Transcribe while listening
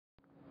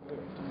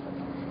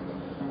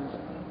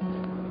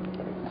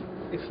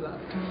E flat.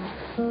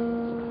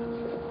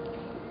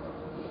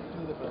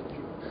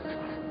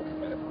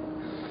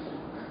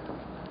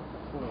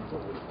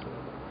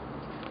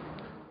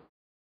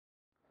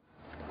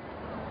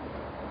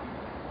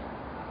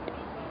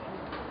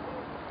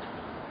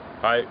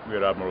 Hi,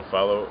 we're Admiral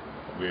Fallow.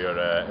 We're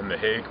in the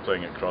Hague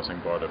playing at Crossing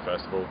Border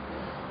Festival.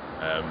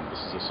 This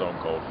is a song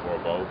called Four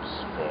Bulbs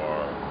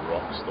for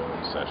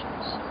Rockstone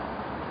sessions.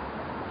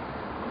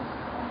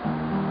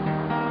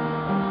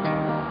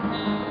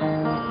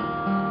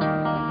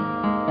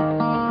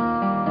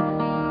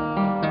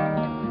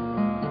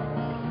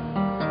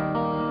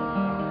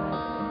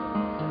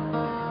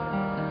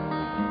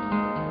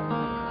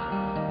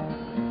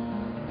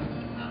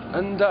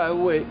 And I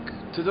wake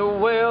to the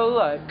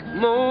wail-like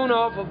moan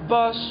of a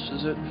bus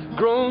as it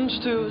groans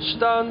to a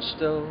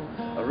standstill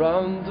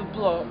around the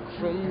block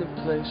from the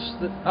place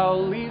that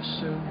I'll leave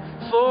soon.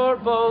 4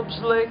 bulbs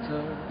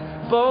later,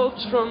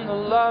 bulbs from the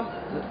lamp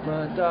that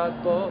my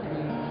dad bought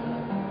me.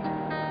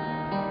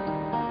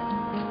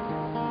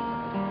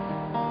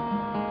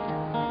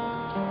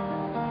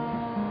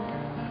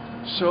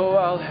 So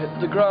I'll hit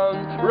the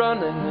ground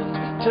running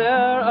and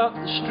tear up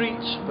the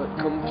streets, but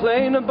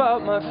complain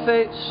about my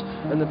face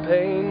and the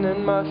pain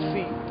in my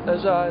feet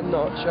as I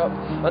notch up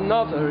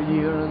another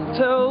year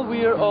until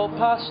we're all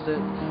past it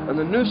and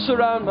the noose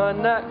around my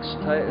neck's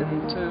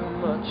tightened too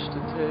much to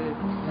take.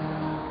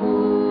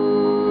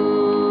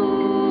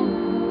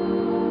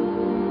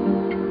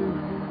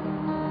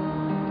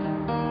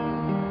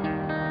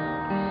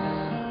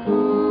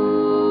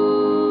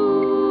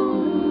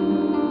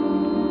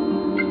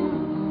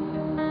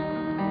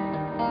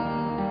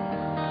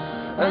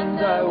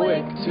 And I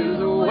wake to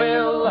the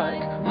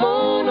wail-like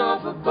moan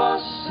of a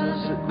bus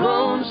as it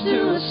groans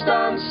to a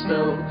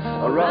standstill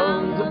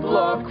around the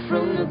block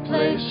from the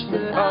place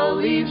that I'll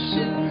leave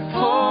soon.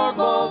 4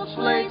 bulbs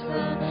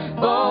later,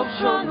 bulbs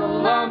from the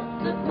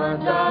lamp that my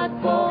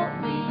dad bought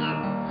me.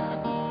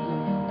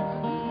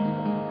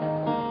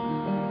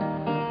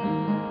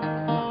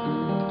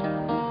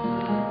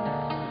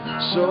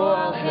 So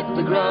I'll hit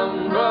the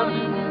ground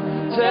running,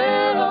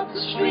 tear up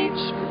the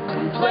streets,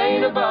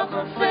 complain about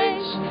my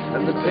face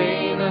and the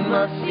pain in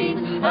my feet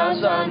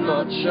as I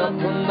notch up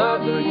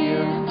another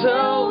year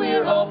till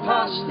we're all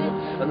past it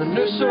and the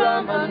noose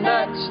around my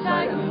neck's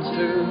tightened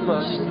too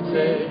much to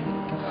take.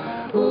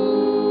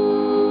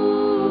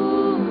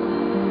 Ooh,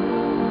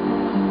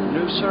 the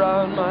noose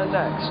around my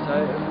neck's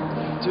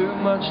tightened too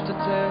much to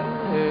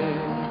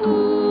take.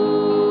 Ooh.